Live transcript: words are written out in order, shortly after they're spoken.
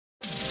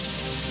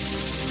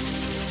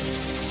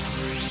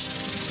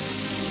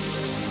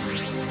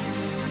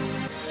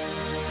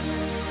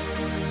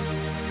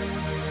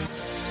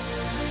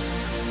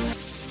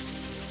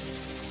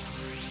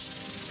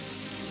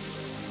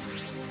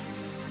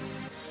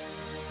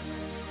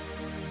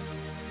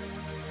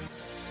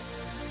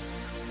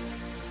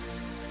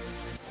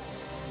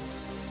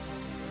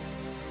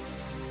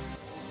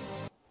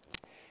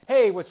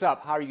Hey, what's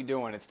up? How are you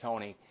doing? It's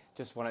Tony.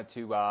 Just wanted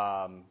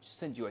to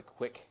send you a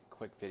quick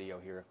video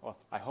here. Well,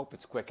 I hope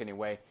it's quick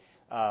anyway,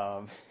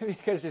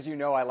 because as you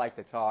know, I like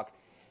to talk,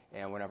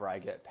 and whenever I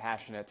get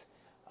passionate,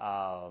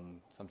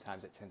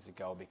 sometimes it tends to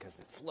go because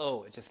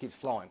it just keeps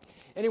flowing.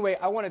 Anyway,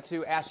 I wanted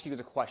to ask you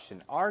the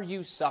question: are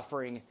you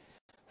suffering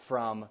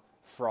from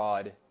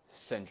fraud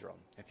syndrome?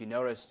 If you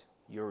noticed,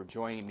 you're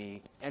joining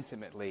me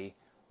intimately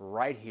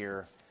right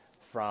here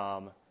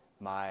from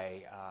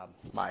my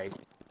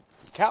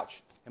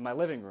couch in my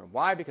living room.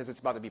 Why? Because it's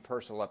about to be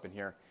personal up in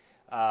here.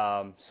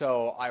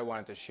 So I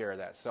wanted to share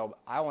that. So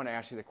I want to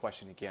ask you the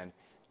question again.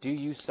 Do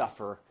you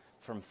suffer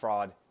from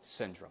fraud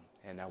syndrome?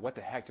 And what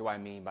the heck do I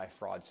mean by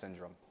fraud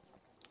syndrome?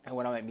 And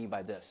what do I mean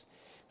by this?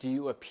 Do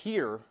you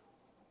appear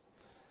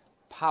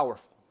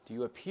powerful? Do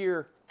you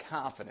appear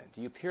confident?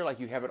 Do you appear like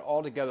you have it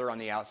all together on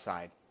the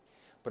outside?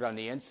 But on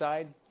the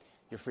inside,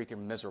 you're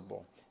freaking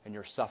miserable and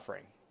you're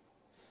suffering.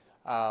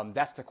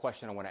 That's the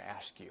question I want to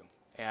ask you.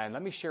 And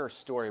let me share a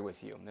story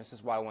with you. And this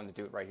is why I wanted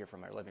to do it right here from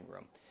my living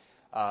room.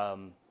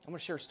 I'm going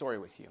to share a story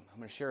with you. I'm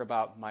going to share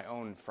about my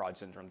own fraud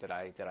syndrome that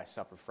I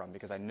suffer from,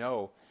 because I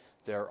know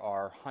there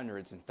are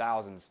hundreds and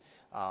thousands,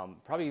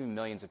 probably even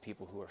millions of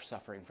people who are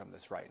suffering from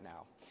this right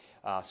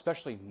now,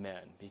 especially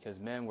men, because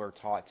men were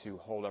taught to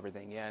hold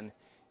everything in.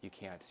 You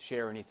can't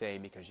share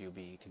anything because you'll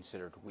be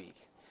considered weak.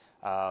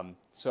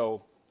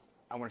 So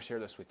I want to share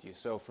this with you.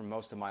 So for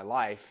most of my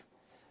life,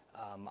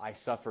 I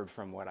suffered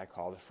from what I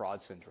call the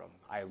fraud syndrome.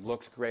 I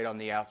looked great on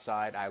the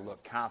outside. I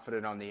looked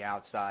confident on the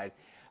outside.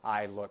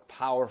 I looked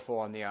powerful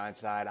on the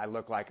outside. I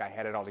looked like I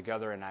had it all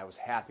together and I was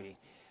happy.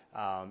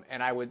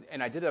 And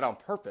I did it on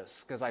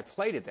purpose because I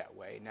played it that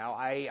way. Now,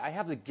 I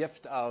have the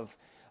gift of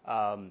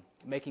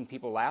making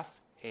people laugh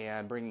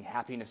and bringing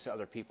happiness to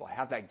other people. I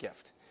have that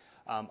gift.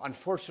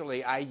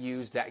 Unfortunately, I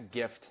used that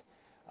gift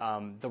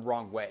the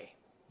wrong way.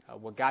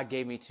 What God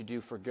gave me to do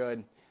for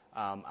good,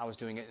 I was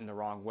doing it in the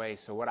wrong way.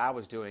 So what I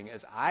was doing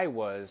is I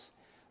was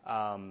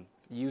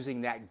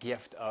using that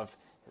gift of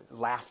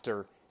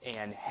laughter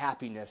and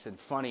happiness and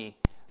funny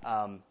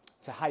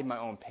to hide my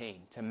own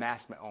pain, to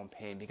mask my own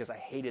pain, because I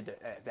hated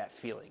that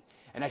feeling.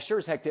 And I sure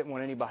as heck didn't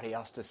want anybody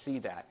else to see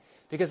that.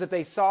 Because if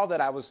they saw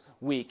that I was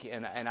weak,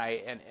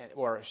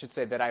 or I should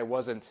say that I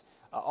wasn't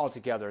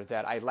altogether,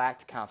 that I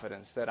lacked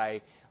confidence, that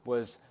I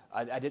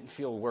didn't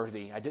feel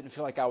worthy, I didn't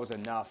feel like I was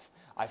enough,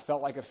 I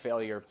felt like a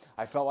failure,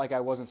 I felt like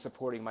I wasn't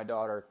supporting my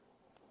daughter,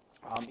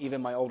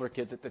 even my older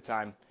kids at the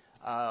time,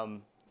 I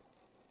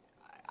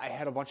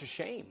had a bunch of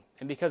shame.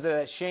 And because of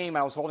that shame,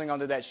 I was holding on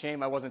to that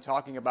shame, I wasn't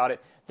talking about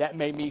it, that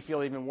made me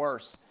feel even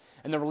worse.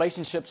 And the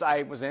relationships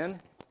I was in,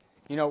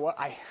 you know what,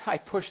 I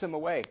pushed them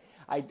away.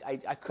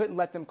 I couldn't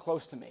let them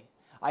close to me.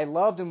 I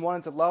loved and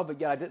wanted to love, but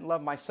yet I didn't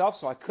love myself,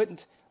 so I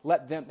couldn't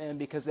let them in,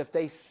 because if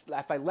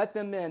I let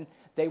them in,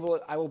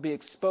 I will be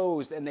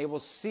exposed, and they will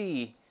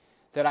see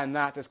that I'm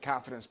not this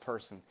confidence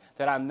person,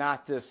 that I'm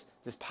not this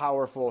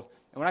powerful.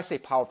 And when I say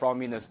powerful, I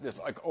mean this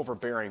like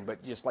overbearing,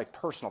 but just like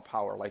personal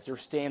power, like you're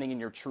standing in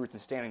your truth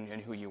and standing in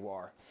who you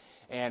are.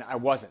 And I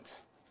wasn't.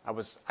 I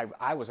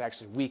was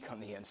actually weak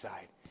on the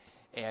inside,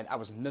 and I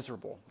was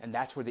miserable. And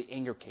that's where the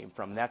anger came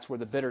from. That's where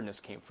the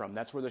bitterness came from.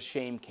 That's where the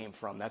shame came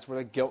from. That's where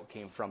the guilt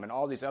came from, and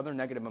all these other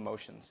negative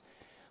emotions.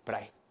 But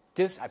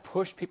I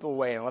pushed people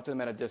away and left them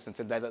at a distance.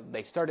 And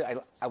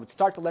I would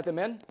start to let them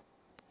in,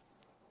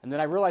 and then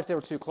I realized they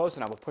were too close,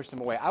 and I would push them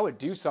away. I would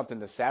do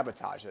something to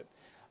sabotage it,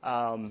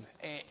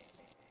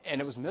 and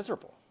it was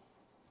miserable.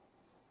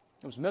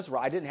 It was miserable.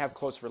 I didn't have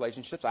close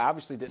relationships. I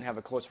obviously didn't have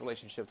a close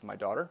relationship with my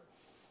daughter.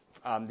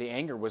 The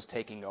anger was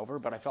taking over,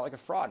 but I felt like a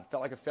fraud,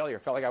 felt like a failure,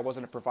 felt like I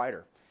wasn't a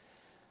provider.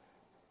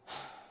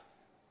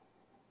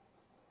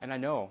 And I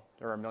know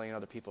there are a million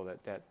other people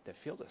that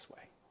feel this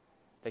way.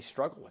 They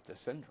struggle with this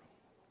syndrome.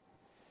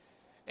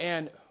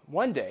 And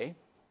one day,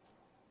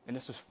 and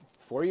this was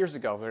 4 years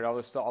ago when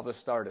all this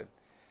started,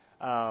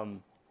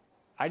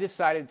 I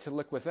decided to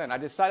look within. I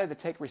decided to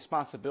take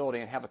responsibility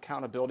and have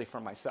accountability for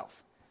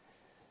myself.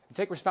 And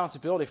take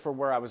responsibility for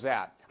where I was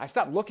at. I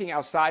stopped looking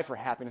outside for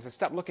happiness. I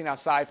stopped looking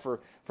outside for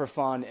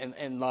fun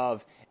and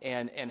love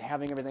and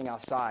having everything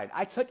outside.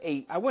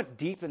 I went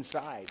deep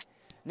inside.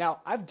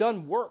 Now, I've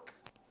done work.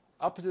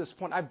 Up to this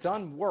point, I've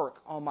done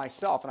work on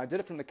myself, and I did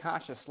it from the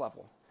conscious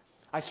level.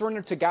 I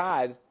surrendered to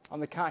God on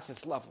the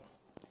conscious level.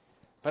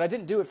 But I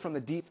didn't do it from the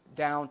deep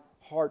down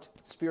heart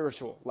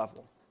spiritual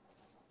level.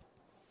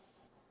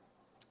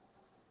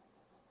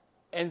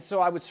 And so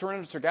I would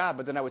surrender to God,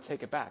 but then I would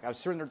take it back. I would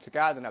surrender to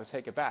God, then I would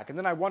take it back. And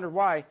then I wondered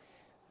why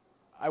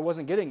I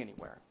wasn't getting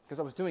anywhere, because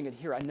I was doing it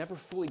here. I never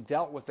fully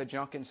dealt with the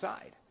junk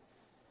inside.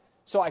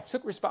 So I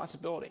took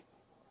responsibility,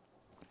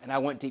 and I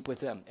went deep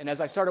within. And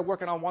as I started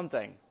working on one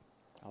thing,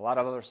 a lot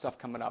of other stuff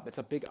coming up. It's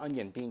a big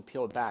onion being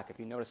peeled back. If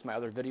you notice my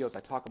other videos, I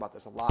talk about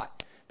this a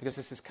lot, because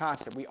this is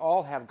constant. We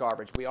all have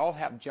garbage. We all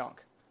have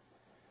junk.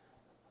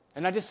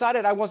 And I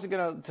decided I wasn't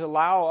going to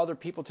allow other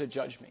people to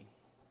judge me.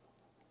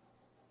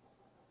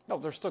 No,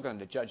 they're still going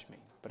to judge me,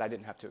 but I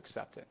didn't have to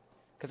accept it,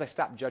 because I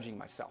stopped judging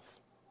myself.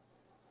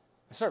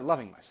 I started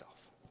loving myself.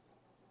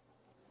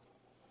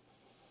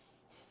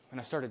 And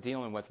I started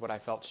dealing with what I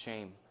felt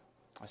shame.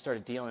 I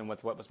started dealing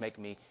with what was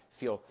making me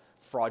feel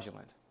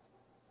fraudulent.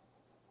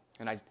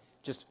 And I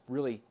just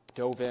really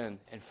dove in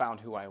and found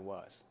who I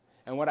was.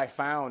 And what I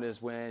found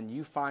is when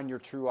you find your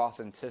true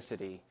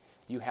authenticity,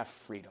 you have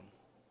freedom.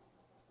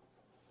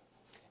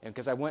 And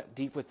because I went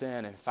deep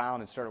within and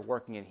found and started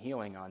working and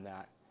healing on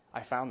that, I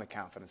found the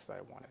confidence that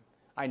I wanted.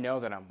 I know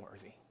that I'm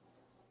worthy.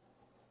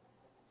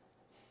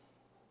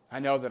 I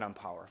know that I'm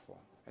powerful.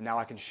 And now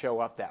I can show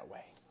up that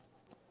way.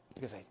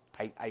 Because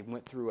I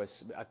went through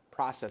a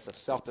process of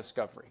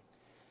self-discovery.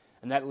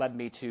 And that led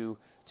me to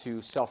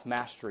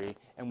self-mastery.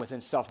 And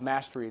within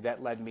self-mastery,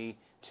 that led me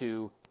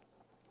to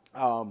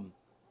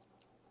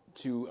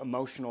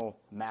emotional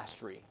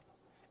mastery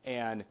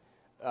and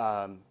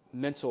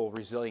mental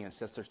resilience.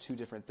 There's two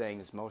different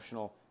things.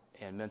 Emotional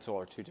and mental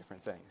are two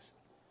different things.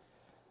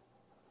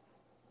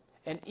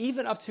 And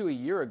even up to a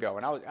year ago,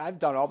 and I've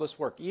done all this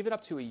work, even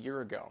up to a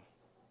year ago,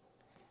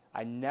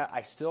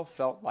 I still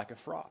felt like a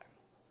fraud.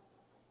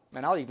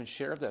 And I'll even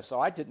share this.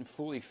 So I didn't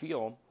fully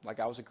feel like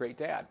I was a great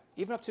dad.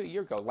 Even up to a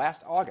year ago,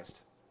 last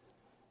August,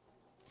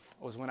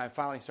 was when I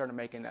finally started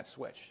making that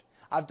switch.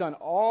 I've done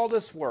all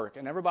this work,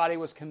 and everybody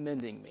was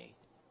commending me.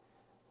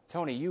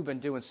 Tony, you've been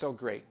doing so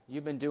great.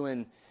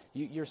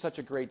 You're such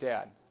a great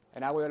dad.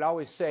 And I would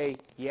always say,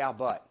 yeah,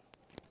 but.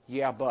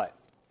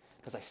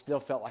 Because I still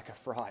felt like a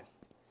fraud.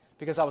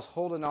 Because I was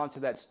holding on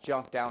to that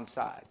junk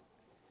downside.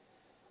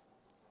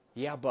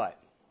 Yeah, but.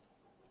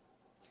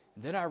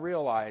 And then I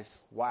realized,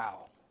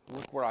 wow,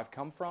 look where I've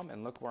come from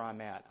and look where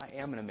I'm at. I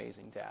am an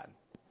amazing dad.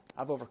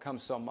 I've overcome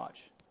so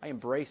much. I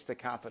embraced the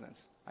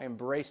confidence. I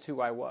embraced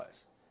who I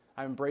was.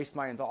 I embraced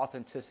my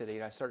authenticity,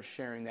 and I started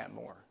sharing that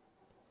more.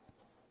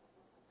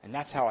 And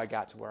that's how I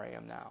got to where I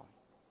am now.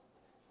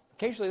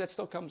 Occasionally that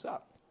still comes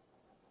up.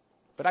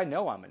 But I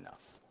know I'm enough.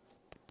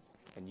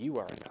 And you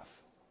are enough.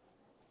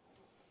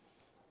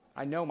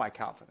 I know my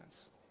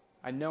confidence.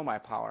 I know my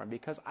power. And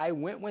because I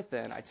went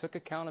within, I took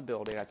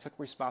accountability, and I took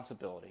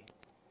responsibility.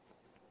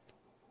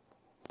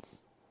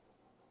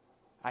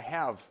 I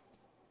have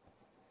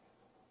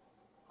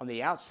on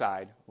the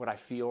outside what I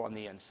feel on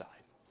the inside.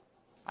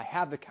 I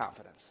have the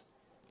confidence.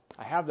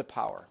 I have the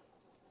power.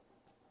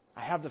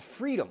 I have the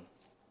freedom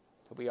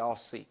that we all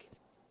seek.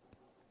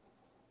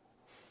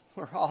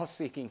 We're all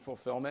seeking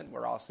fulfillment.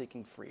 We're all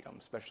seeking freedom,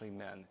 especially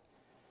men.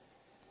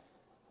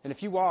 And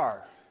if you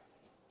are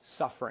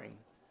suffering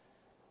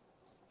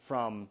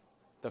from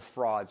the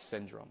fraud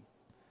syndrome,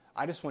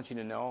 I just want you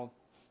to know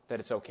that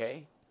it's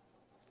okay,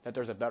 that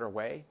there's a better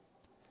way,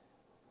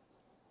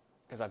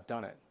 because I've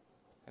done it,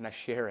 and I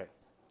share it,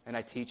 and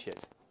I teach it.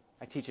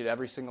 I teach it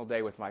every single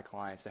day with my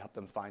clients to help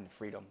them find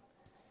freedom.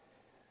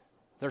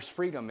 There's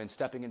freedom in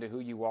stepping into who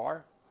you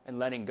are and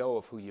letting go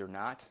of who you're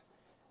not,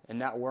 and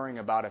not worrying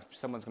about if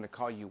someone's going to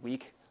call you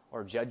weak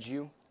or judge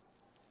you.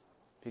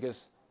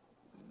 Because,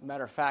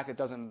 matter of fact, it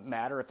doesn't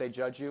matter if they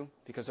judge you,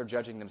 because they're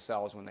judging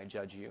themselves when they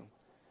judge you.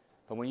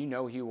 But when you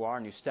know who you are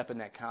and you step in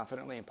that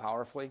confidently and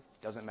powerfully,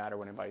 it doesn't matter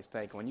what anybody's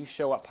thinking. When you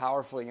show up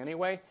powerfully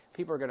anyway,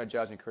 people are going to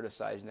judge and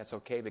criticize you, and that's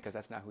okay because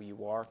that's not who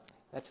you are.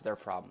 That's their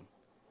problem.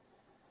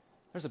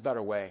 There's a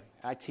better way.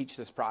 I teach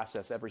this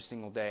process every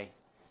single day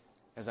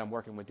as I'm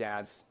working with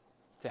dads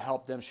to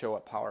help them show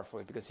up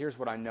powerfully. Because here's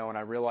what I know, and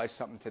I realized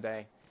something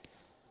today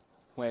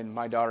when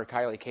my daughter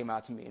Kylie came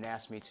out to me and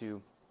asked me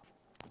to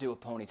do a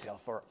ponytail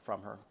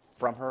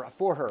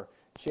for her.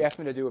 She asked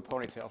me to do a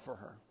ponytail for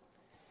her.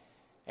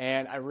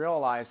 And I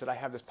realized that I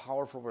have this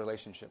powerful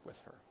relationship with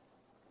her.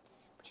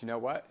 But you know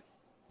what?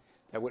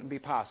 That wouldn't be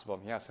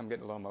possible. Yes, I'm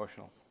getting a little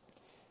emotional.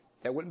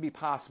 That wouldn't be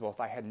possible if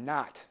I had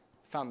not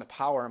found the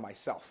power in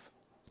myself.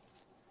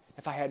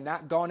 If I had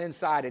not gone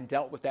inside and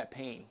dealt with that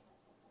pain,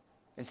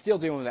 and still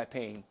dealing with that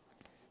pain.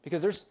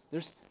 Because there's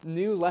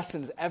new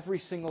lessons every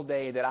single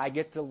day that I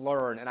get to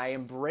learn, and I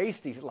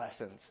embrace these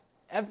lessons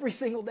every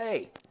single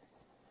day.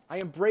 I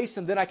embrace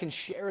them, then I can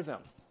share them.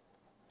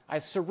 I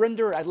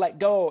surrender, I let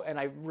go, and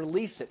I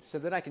release it so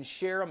that I can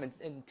share them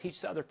and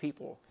teach to other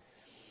people.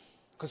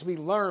 Because we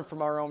learn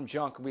from our own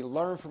junk, we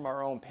learn from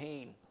our own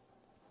pain.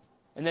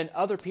 And then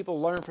other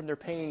people learn from their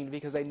pain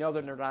because they know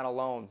that they're not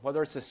alone,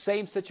 whether it's the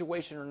same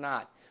situation or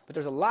not. But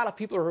there's a lot of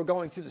people who are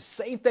going through the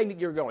same thing that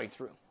you're going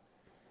through.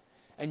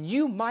 And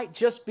you might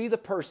just be the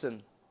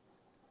person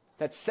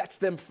that sets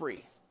them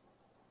free.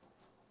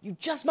 You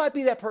just might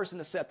be that person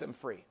to set them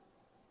free.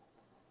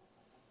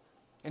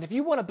 And if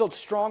you want to build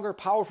stronger,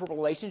 powerful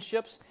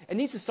relationships, it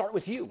needs to start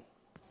with you.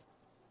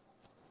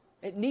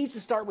 It needs to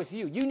start with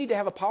you. You need to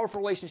have a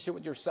powerful relationship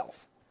with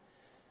yourself.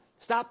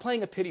 Stop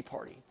playing a pity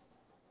party.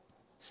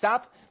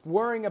 Stop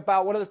worrying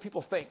about what other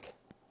people think.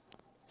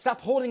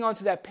 Stop holding on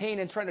to that pain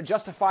and trying to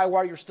justify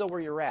why you're still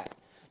where you're at.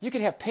 You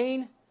can have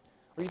pain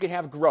or you can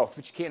have growth,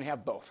 but you can't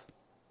have both.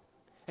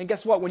 And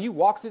guess what? When you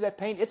walk through that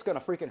pain, it's going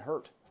to freaking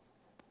hurt.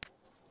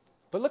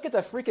 But look at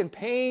the freaking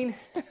pain.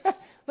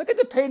 Look at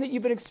the pain that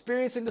you've been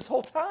experiencing this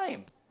whole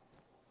time.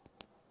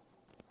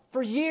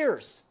 For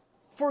years,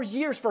 for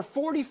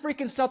 40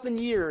 freaking something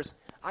years,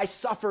 I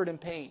suffered in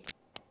pain.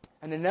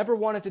 And I never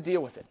wanted to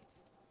deal with it.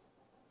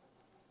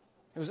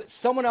 It was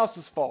someone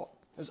else's fault.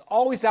 It was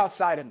always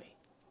outside of me.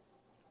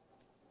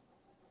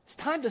 It's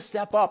time to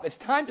step up. It's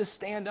time to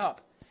stand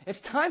up. It's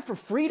time for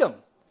freedom.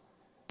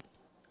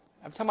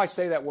 Every time I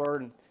say that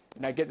word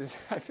and I get this,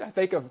 I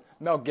think of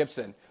Mel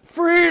Gibson.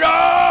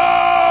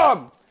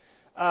 Freedom!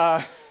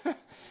 I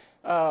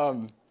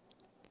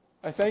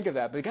think of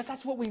that because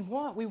that's what we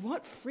want. We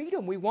want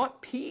freedom. We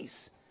want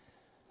peace.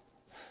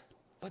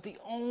 But the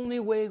only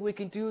way we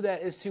can do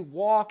that is to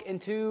walk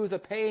into the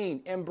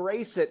pain,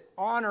 embrace it,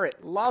 honor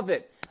it, love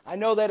it. I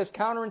know that is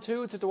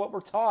counterintuitive to what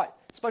we're taught,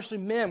 especially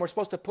men. We're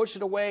supposed to push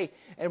it away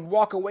and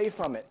walk away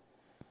from it.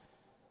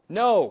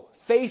 No,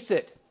 face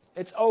it.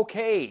 It's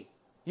okay.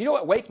 You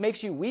know what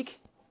makes you weak?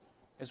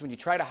 Is when you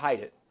try to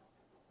hide it.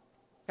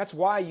 That's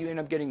why you end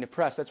up getting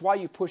depressed. That's why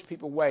you push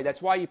people away.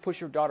 That's why you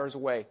push your daughters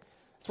away.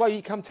 That's why you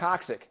become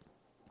toxic.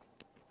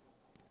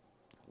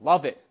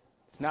 Love it.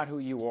 It's not who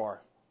you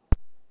are.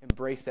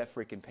 Embrace that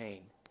freaking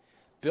pain.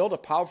 Build a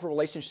powerful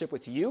relationship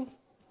with you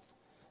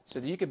so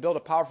that you can build a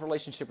powerful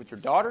relationship with your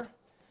daughter,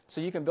 so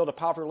you can build a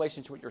powerful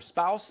relationship with your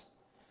spouse,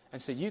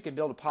 and so you can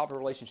build a powerful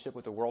relationship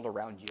with the world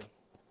around you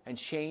and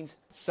change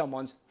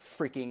someone's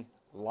freaking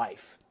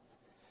life.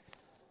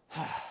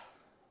 I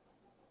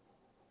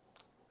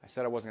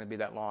said I wasn't going to be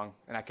that long,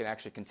 and I can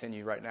actually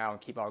continue right now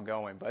and keep on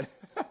going, but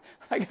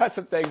I got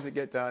some things to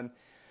get done.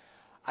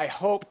 I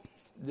hope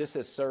this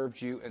has served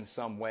you in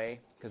some way,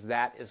 because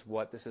that is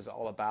what this is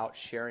all about,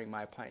 sharing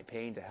my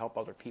pain to help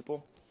other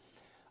people.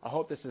 I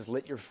hope this has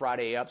lit your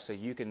Friday up so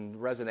you can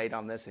resonate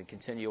on this and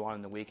continue on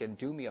in the weekend.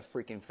 Do me a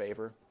freaking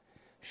favor.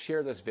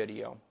 Share this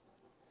video,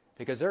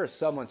 because there is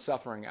someone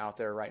suffering out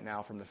there right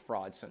now from the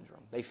fraud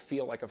syndrome. They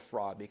feel like a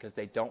fraud because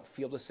they don't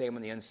feel the same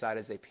on the inside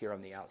as they appear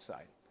on the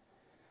outside.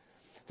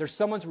 There's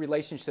someone's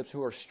relationships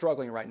who are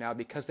struggling right now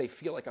because they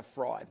feel like a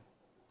fraud.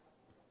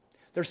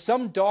 There's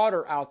some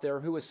daughter out there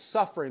who is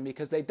suffering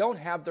because they don't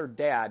have their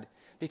dad,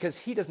 because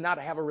he does not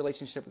have a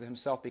relationship with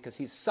himself, because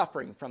he's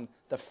suffering from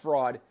the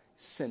fraud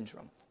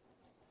syndrome.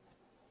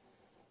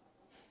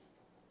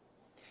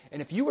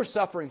 And if you are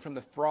suffering from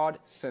the fraud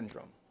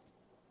syndrome,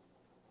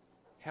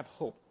 have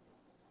hope.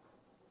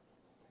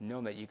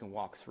 Know that you can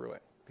walk through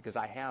it, because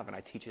I have, and I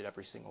teach it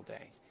every single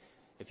day.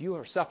 If you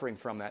are suffering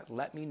from that,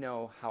 let me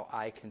know how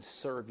I can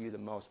serve you the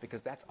most,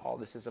 because that's all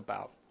this is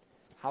about.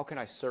 How can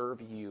I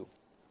serve you?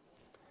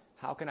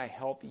 How can I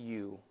help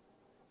you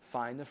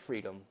find the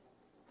freedom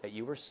that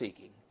you are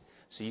seeking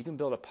so you can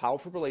build a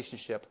powerful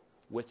relationship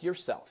with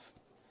yourself,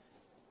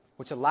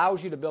 which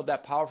allows you to build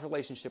that powerful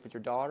relationship with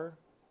your daughter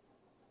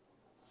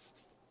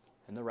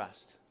and the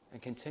rest,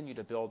 and continue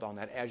to build on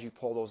that as you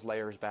pull those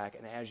layers back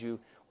and as you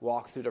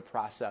walk through the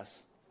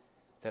process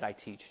that I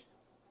teach.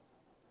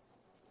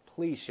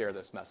 Please share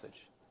this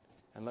message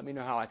and let me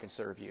know how I can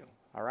serve you.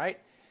 All right?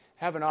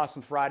 Have an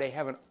awesome Friday.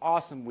 Have an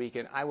awesome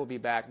weekend. I will be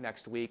back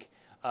next week.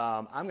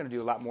 I'm going to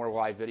do a lot more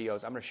live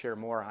videos. I'm going to share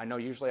more. I know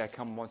usually I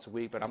come once a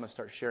week, but I'm going to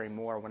start sharing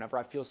more. Whenever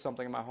I feel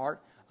something in my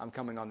heart, I'm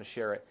coming on to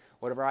share it.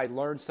 Whenever I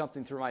learn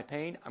something through my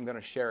pain, I'm going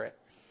to share it.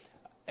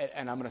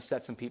 And I'm going to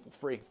set some people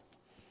free.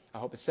 I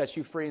hope it sets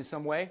you free in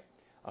some way.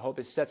 I hope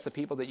it sets the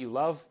people that you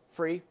love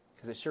free,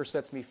 because it sure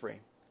sets me free.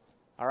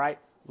 All right?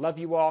 Love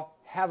you all.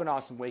 Have an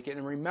awesome weekend.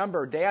 And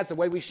remember, dads, the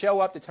way we show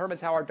up determines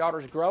how our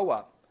daughters grow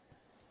up.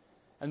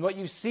 And what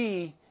you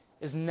see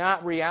is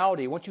not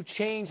reality. Once you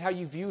change how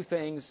you view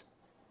things,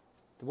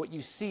 what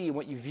you see and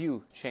what you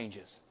view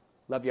changes.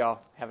 Love y'all.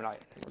 Have a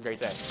great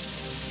day.